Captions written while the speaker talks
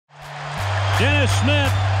Dennis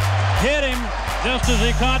Smith hit him just as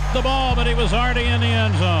he caught the ball, but he was already in the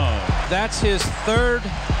end zone. That's his third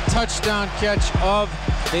touchdown catch of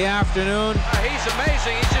the afternoon. He's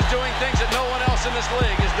amazing. He's just doing things that no one else in this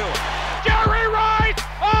league is doing. Jerry Rice!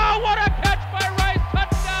 Oh, what a catch by Rice!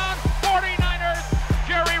 Touchdown, 49ers!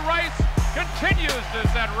 Jerry Rice continues to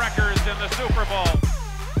set records in the Super Bowl.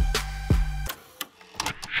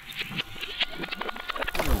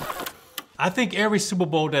 I think every Super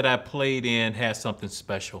Bowl that I played in has something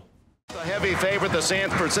special. The heavy favorite, the San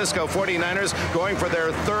Francisco 49ers, going for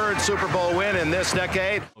their third Super Bowl win in this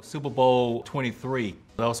decade. Super Bowl 23,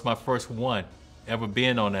 that was my first one ever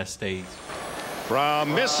being on that stage.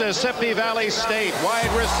 From Mississippi Valley State, wide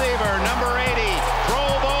receiver, number 80, Pro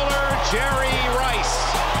Bowler Jerry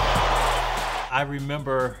Rice. I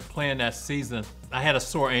remember playing that season, I had a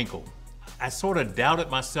sore ankle. I sort of doubted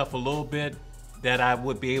myself a little bit that I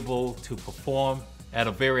would be able to perform at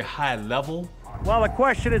a very high level. Well, the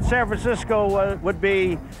question in San Francisco would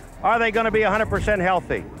be, are they going to be 100%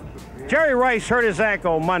 healthy? Jerry Rice hurt his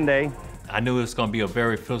ankle Monday. I knew it was going to be a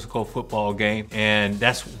very physical football game, and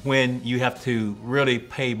that's when you have to really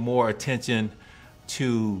pay more attention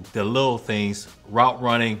to the little things, route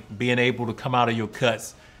running, being able to come out of your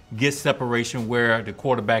cuts, get separation where the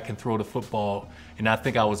quarterback can throw the football, and I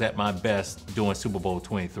think I was at my best doing Super Bowl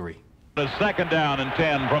 23. The second down and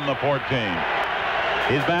 10 from the 14.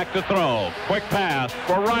 He's back to throw. Quick pass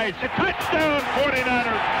for Rice. A touchdown,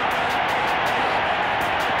 49ers.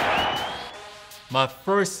 My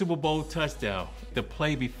first Super Bowl touchdown, the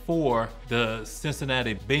play before the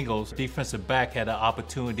Cincinnati Bengals defensive back had an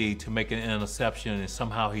opportunity to make an interception, and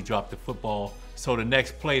somehow he dropped the football. So the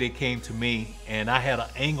next play, they came to me, and I had an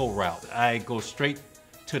angle route. I go straight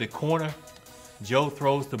to the corner. Joe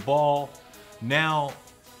throws the ball. Now,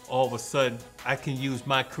 all of a sudden, I can use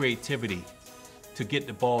my creativity to get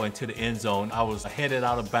the ball into the end zone. I was headed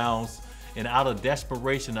out of bounds, and out of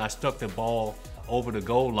desperation, I stuck the ball over the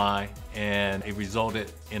goal line, and it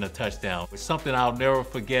resulted in a touchdown. It's something I'll never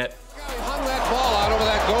forget. He hung that ball out over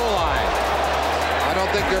that goal line. I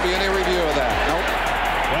don't think there'll be any review of that. Nope.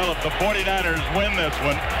 Well, if the 49ers win this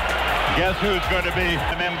one, guess who's going to be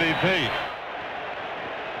an MVP?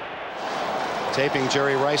 Taping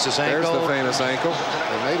Jerry Rice's ankle. There's the famous ankle.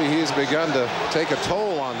 And maybe he's begun to take a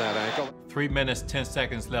toll on that ankle. 3 minutes, 10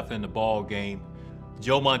 seconds left in the ball game.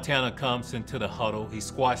 Joe Montana comes into the huddle. He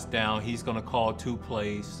squats down. He's going to call 2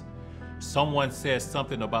 plays. Someone says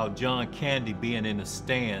something about John Candy being in the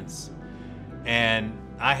stands. And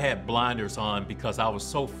I had blinders on because I was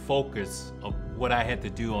so focused on what I had to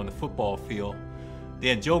do on the football field.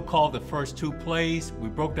 Then Joe called the first 2 plays. We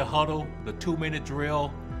broke the huddle, the 2-minute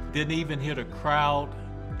drill. Didn't even hear the crowd.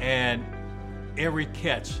 And every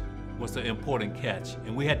catch was an important catch.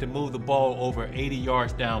 And we had to move the ball over 80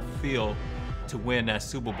 yards downfield to win that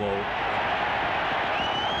Super Bowl.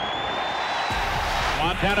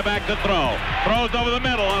 Montana back to throw. Throws over the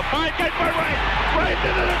middle. A fine catch by Rice. Right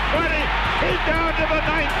into the 20. He's down to the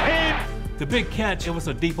 19. The big catch, it was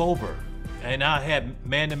a deep over. And I had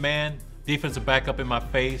man-to-man, defensive back up in my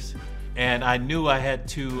face. And I knew I had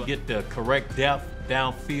to get the correct depth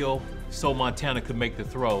downfield so Montana could make the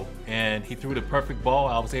throw. And he threw the perfect ball.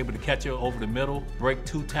 I was able to catch it over the middle, break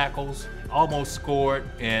 2 tackles, almost scored.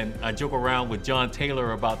 And I joke around with John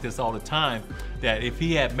Taylor about this all the time, that if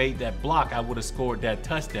he had made that block, I would have scored that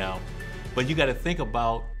touchdown. But you got to think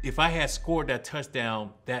about, if I had scored that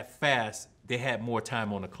touchdown that fast, they had more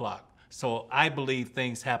time on the clock. So I believe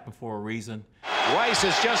things happen for a reason. Rice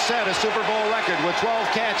has just set a Super Bowl record with 12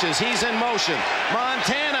 catches. He's in motion.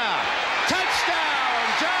 Montana, touchdown,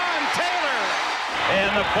 John Taylor.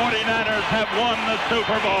 And the 49ers have won the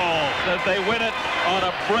Super Bowl as they win it on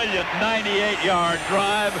a brilliant 98-yard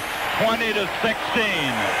drive,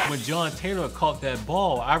 20-16. When John Taylor caught that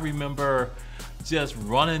ball, I remember just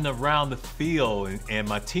running around the field, and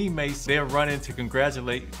my teammates, they're running to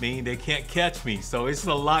congratulate me. They can't catch me, so it's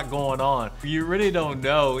a lot going on. You really don't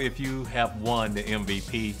know if you have won the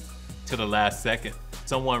MVP to the last second.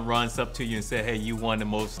 Someone runs up to you and says, hey, you won the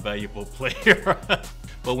most valuable player.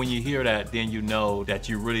 But when you hear that, then you know that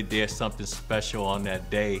you really did something special on that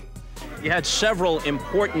day. You had several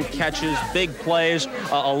important catches, big plays,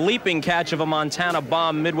 a leaping catch of a Montana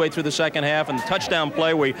bomb midway through the second half, and the touchdown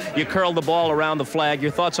play where you curled the ball around the flag. Your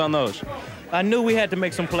thoughts on those? I knew we had to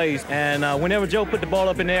make some plays, and whenever Joe put the ball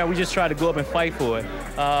up in there, we just tried to go up and fight for it.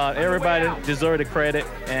 Everybody deserved the credit,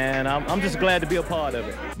 and I'm just glad to be a part of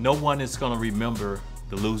it. No one is going to remember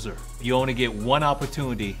the loser. You only get one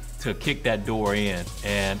opportunity to kick that door in,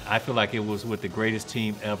 and I feel like it was with the greatest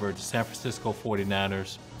team ever, the San Francisco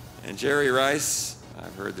 49ers. And Jerry Rice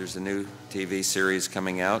I've heard there's a new TV series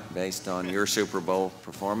coming out based on your Super Bowl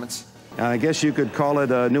performance. I guess you could call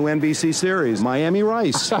it a new NBC series, Miami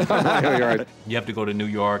Rice. You have to go to New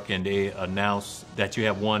York and they announce that you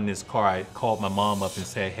have won this car. I called my mom up and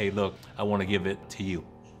said, hey, look, I want to give it to you.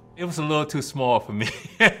 It was a little too small for me.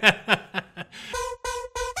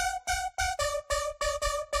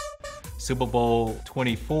 Super Bowl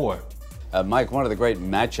 24. Mike, one of the great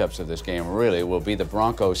matchups of this game really will be the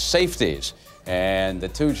Broncos safeties and the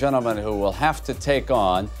two gentlemen who will have to take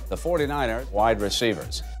on the 49ers wide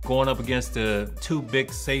receivers. Going up against the two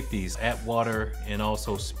big safeties, Atwater and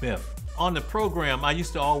also Smith. On the program, I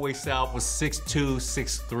used to always say I was 6'2",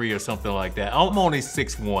 6'3", or something like that. I'm only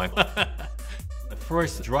 6'1". The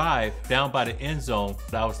first drive down by the end zone,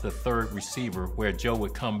 I was the third receiver where Joe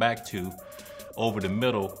would come back to over the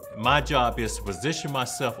middle. My job is to position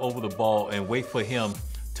myself over the ball and wait for him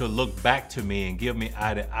to look back to me and give me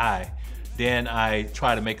eye to eye. Then I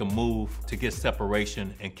try to make a move to get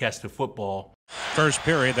separation and catch the football. First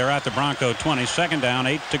period, they're at the Bronco 20, second down,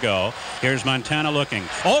 8 to go. Here's Montana looking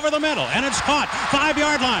over the middle, and it's caught.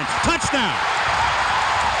 5-yard line, touchdown.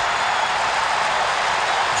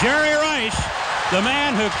 Jerry Rice, the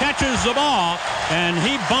man who catches the ball, and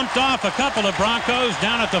he bumped off a couple of Broncos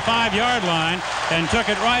down at the 5-yard line and took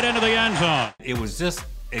it right into the end zone. It was just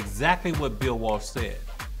exactly what Bill Walsh said.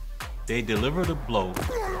 They deliver the blow,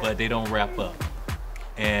 but they don't wrap up.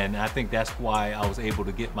 And I think that's why I was able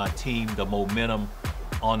to get my team the momentum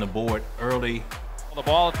on the board early. The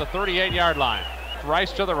ball at the 38-yard line.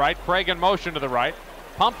 Rice to the right, Craig in motion to the right.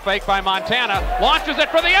 Pump fake by Montana, launches it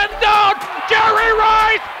for the end zone! Jerry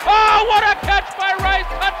Rice! Oh, what a catch by Rice!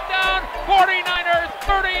 Touchdown! 49ers,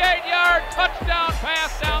 38-yard touchdown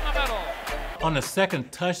pass down the middle. On the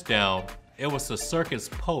second touchdown, it was a circus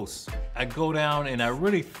post. I go down and I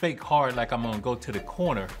really fake hard like I'm gonna go to the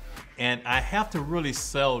corner. And I have to really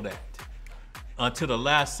sell that until the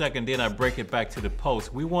last second, then I break it back to the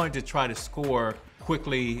post. We wanted to try to score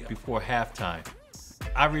quickly before halftime.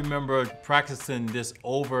 I remember practicing this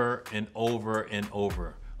over and over and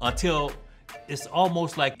over until it's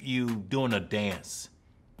almost like you doing a dance.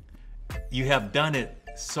 You have done it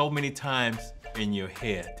so many times in your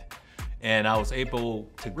head. And I was able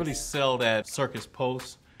to really sell that circus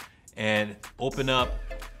post and open up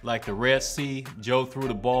like the Red Sea. Joe threw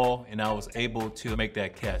the ball and I was able to make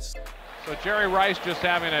that catch. So Jerry Rice just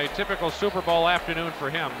having a typical Super Bowl afternoon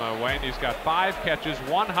for him, Wayne. He's got 5 catches,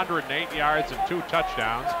 108 yards, and 2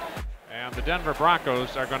 touchdowns. And the Denver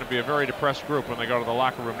Broncos are going to be a very depressed group when they go to the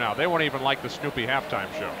locker room now. They won't even like the Snoopy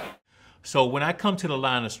halftime show. So when I come to the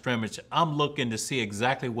line of scrimmage, I'm looking to see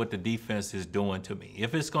exactly what the defense is doing to me.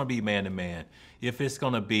 If it's going to be man-to-man, if it's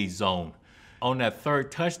going to be zone. On that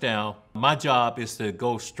third touchdown, my job is to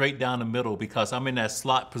go straight down the middle because I'm in that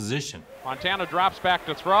slot position. Montana drops back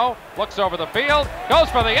to throw, looks over the field, goes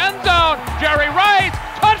for the end zone. Jerry Rice,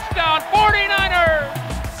 touchdown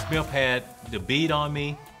 49ers! Smith had the beat on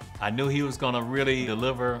me. I knew he was going to really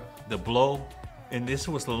deliver the blow. And this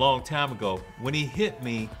was a long time ago. When he hit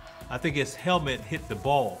me, I think his helmet hit the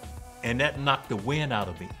ball, and that knocked the wind out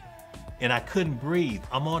of me. And I couldn't breathe.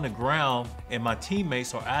 I'm on the ground, and my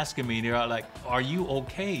teammates are asking me, they're like, are you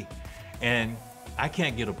okay? And I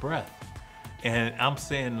can't get a breath. And I'm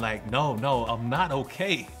saying like, no, I'm not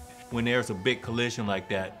okay. When there's a big collision like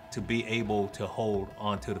that, to be able to hold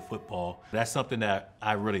onto the football, that's something that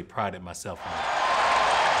I really prided myself on.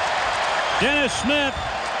 Dennis Smith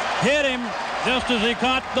hit him just as he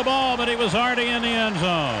caught the ball, but he was already in the end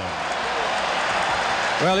zone.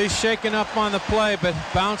 Well, he's shaken up on the play, but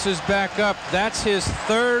bounces back up. That's his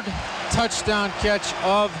 3rd touchdown catch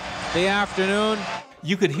of the afternoon.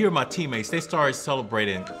 You could hear my teammates, they started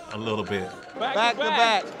celebrating a little bit. Back to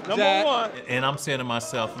back. Number 1. And I'm saying to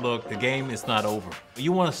myself, look, the game is not over.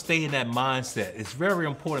 You want to stay in that mindset. It's very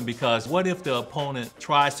important because what if the opponent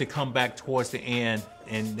tries to come back towards the end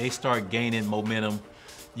and they start gaining momentum?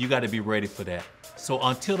 You got to be ready for that. So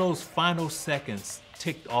until those final seconds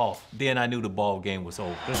ticked off, then I knew the ball game was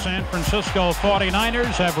over. The San Francisco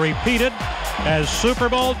 49ers have repeated as Super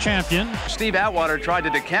Bowl champions. Steve Atwater tried to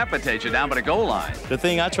decapitate you down by the goal line. The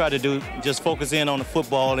thing I tried to do, just focus in on the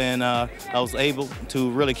football, and I was able to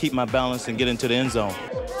really keep my balance and get into the end zone.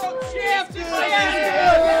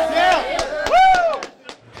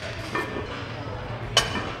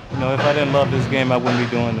 You know, if I didn't love this game, I wouldn't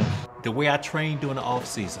be doing this. The way I trained during the off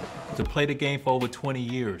season, to play the game for over 20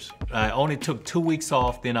 years. I only took 2 weeks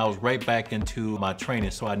off, then I was right back into my training,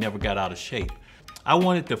 so I never got out of shape. I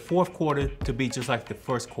wanted the 4th quarter to be just like the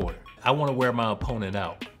 1st quarter. I want to wear my opponent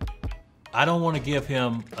out. I don't want to give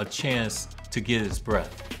him a chance to get his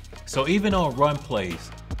breath. So even on run plays,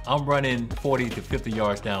 I'm running 40 to 50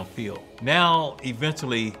 yards downfield. Now,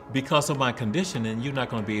 eventually, because of my conditioning, you're not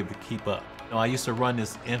going to be able to keep up. You know, I used to run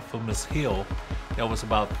this infamous hill that was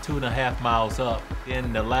about 2.5 miles up.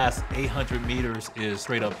 Then the last 800 meters is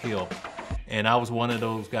straight uphill. And I was one of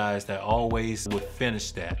those guys that always would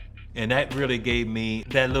finish that. And that really gave me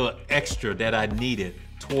that little extra that I needed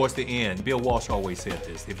towards the end. Bill Walsh always said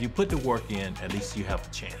this: if you put the work in, at least you have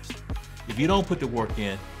a chance. If you don't put the work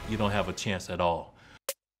in, you don't have a chance at all.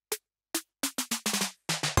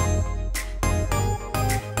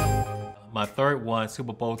 My third one,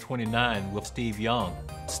 Super Bowl 29 with Steve Young.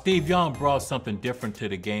 Steve Young brought something different to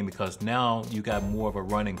the game because now you got more of a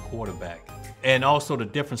running quarterback. And also the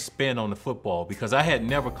different spin on the football, because I had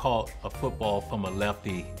never caught a football from a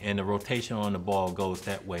lefty and the rotation on the ball goes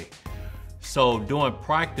that way. So during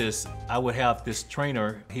practice, I would have this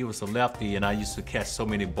trainer, he was a lefty, and I used to catch so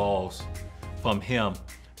many balls from him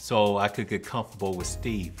so I could get comfortable with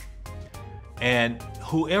Steve. And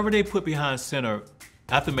whoever they put behind center,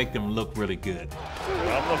 I have to make them look really good.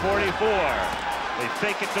 From the 44, they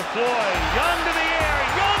fake it to Floyd. Young to the air,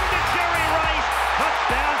 Young to Jerry Rice.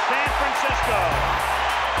 Touchdown, San Francisco.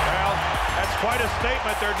 Well, that's quite a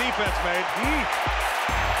statement their defense made.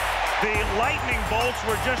 The lightning bolts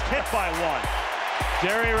were just hit by one.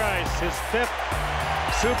 Jerry Rice, his 5th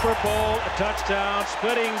Super Bowl touchdown,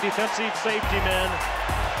 splitting defensive safety men.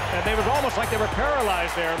 And it was almost like they were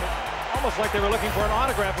paralyzed there, almost like they were looking for an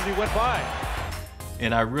autograph as he went by.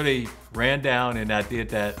 And I really ran down and I did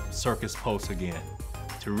that circus post again.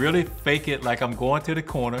 To really fake it like I'm going to the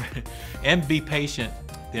corner and be patient,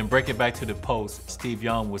 then break it back to the post. Steve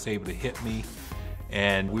Young was able to hit me,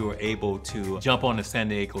 and we were able to jump on the San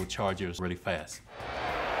Diego Chargers really fast.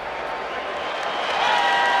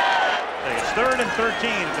 It's 3rd and 13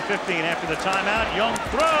 at the 15 after the timeout. Young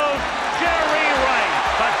throws, Jerry Rice,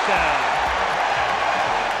 touchdown.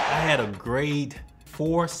 I had a grade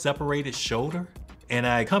 4 separated shoulder, and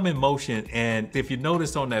I come in motion, and if you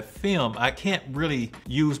notice on that film, I can't really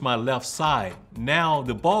use my left side. Now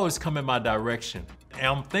the ball is coming my direction, and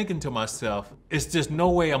I'm thinking to myself, it's just no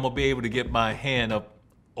way I'm gonna be able to get my hand up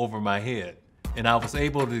over my head. And I was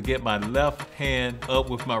able to get my left hand up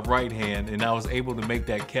with my right hand, and I was able to make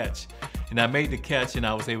that catch. And I made the catch, and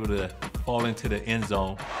I was able to fall into the end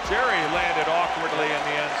zone. Jerry landed awkwardly in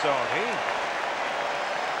the end zone.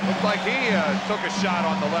 He looked like he took a shot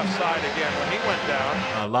on the left side again when he went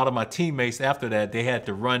down. A lot of my teammates after that, they had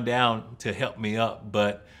to run down to help me up,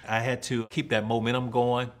 but I had to keep that momentum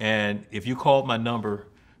going. And if you called my number,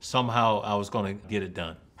 somehow I was going to get it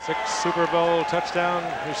done. 6 Super Bowl touchdown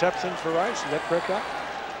receptions for Rice, is that correct, Doc?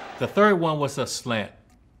 The third one was a slant.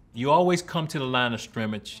 You always come to the line of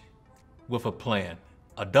scrimmage with a plan.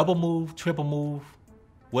 A double move, triple move,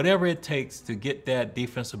 whatever it takes to get that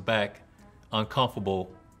defensive back uncomfortable,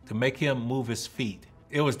 to make him move his feet.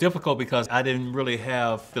 It was difficult because I didn't really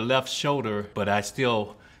have the left shoulder, but I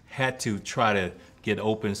still had to try to get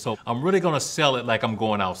open. So I'm really gonna sell it like I'm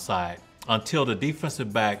going outside until the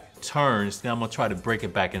defensive back turns, then I'm gonna try to break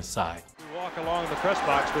it back inside. You walk along the press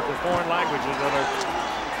box with the foreign languages that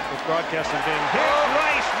are broadcasting being hit.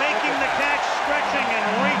 Rice making the catch, stretching and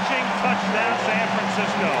reaching, touchdown San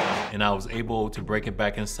Francisco. And I was able to break it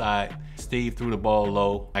back inside. Steve threw the ball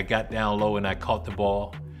low. I got down low and I caught the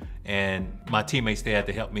ball. And my teammates, they had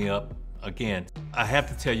to help me up again. I have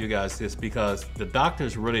to tell you guys this because the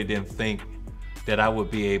doctors really didn't think that I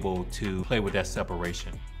would be able to play with that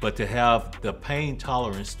separation. But to have the pain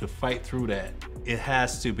tolerance to fight through that, it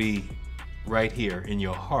has to be right here in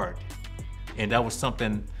your heart. And that was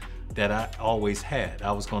something that I always had.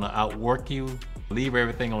 I was gonna outwork you, leave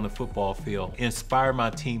everything on the football field, inspire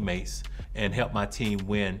my teammates, and help my team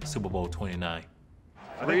win Super Bowl 29.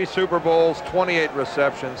 3 Super Bowls, 28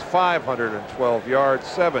 receptions, 512 yards,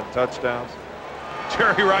 7 touchdowns.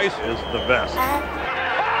 Jerry Rice is the best.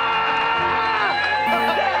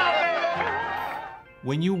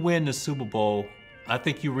 When you win the Super Bowl, I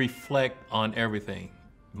think you reflect on everything.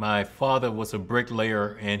 My father was a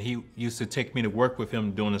bricklayer, and he used to take me to work with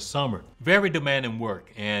him during the summer. Very demanding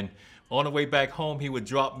work, and on the way back home, he would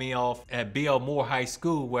drop me off at B.L. Moore High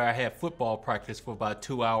School, where I had football practice for about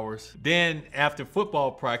 2 hours. Then after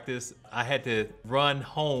football practice, I had to run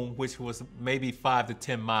home, which was maybe 5 to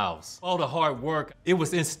 10 miles. All the hard work, it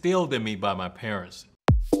was instilled in me by my parents.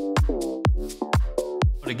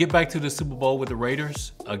 To get back to the Super Bowl with the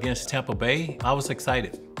Raiders against Tampa Bay, I was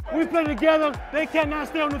excited. We play together, they cannot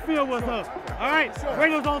stay on the field with us. All right,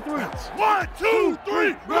 Raiders on 3. 1, 2,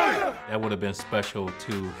 3, Raiders! That would have been special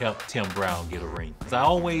to help Tim Brown get a ring. I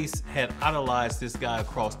always had idolized this guy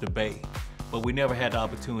across the bay, but we never had the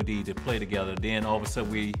opportunity to play together. Then all of a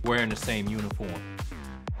sudden we were in the same uniform.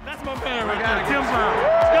 That's my man right there, Tim Brown.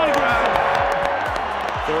 Gotta go.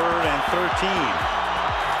 3rd and 13.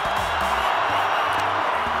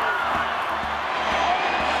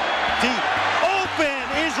 Deep open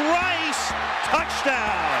is Rice.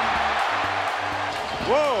 Touchdown.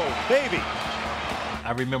 Whoa, baby.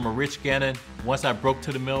 I remember Rich Gannon, once I broke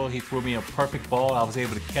to the middle, he threw me a perfect ball. I was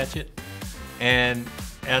able to catch it. And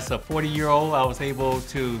as a 40-year-old, I was able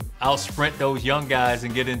to out-sprint those young guys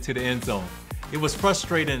and get into the end zone. It was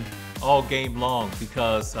frustrating all game long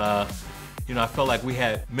because, you know, I felt like we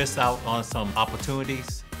had missed out on some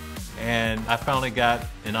opportunities. And I finally got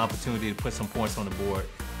an opportunity to put some points on the board,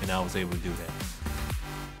 and I was able to do that.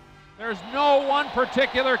 There's no one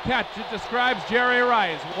particular catch that describes Jerry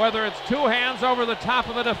Rice, whether it's two hands over the top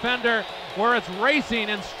of the defender, where it's racing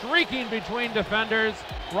and streaking between defenders.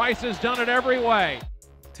 Rice has done it every way.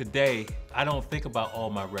 Today, I don't think about all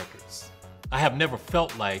my records. I have never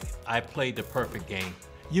felt like I played the perfect game.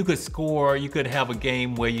 You could score, you could have a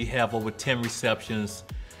game where you have over 10 receptions,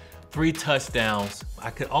 3 touchdowns. I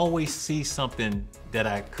could always see something that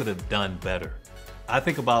I could have done better. I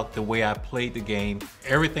think about the way I played the game,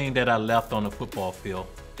 everything that I left on the football field.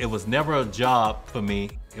 It was never a job for me.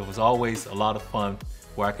 It was always a lot of fun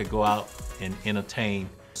where I could go out and entertain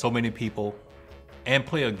so many people and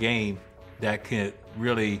play a game that could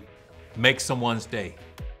really make someone's day.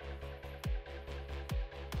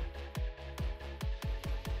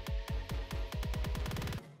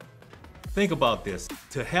 Think about this,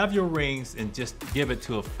 to have your rings and just give it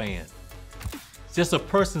to a fan. Just a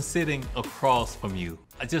person sitting across from you,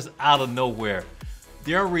 just out of nowhere.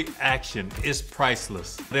 Their reaction is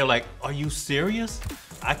priceless. They're like, are you serious?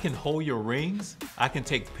 I can hold your rings? I can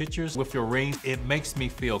take pictures with your rings? It makes me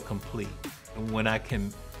feel complete. And when I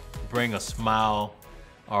can bring a smile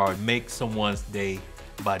or make someone's day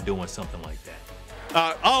by doing something like that.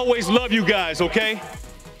 I always love you guys, okay?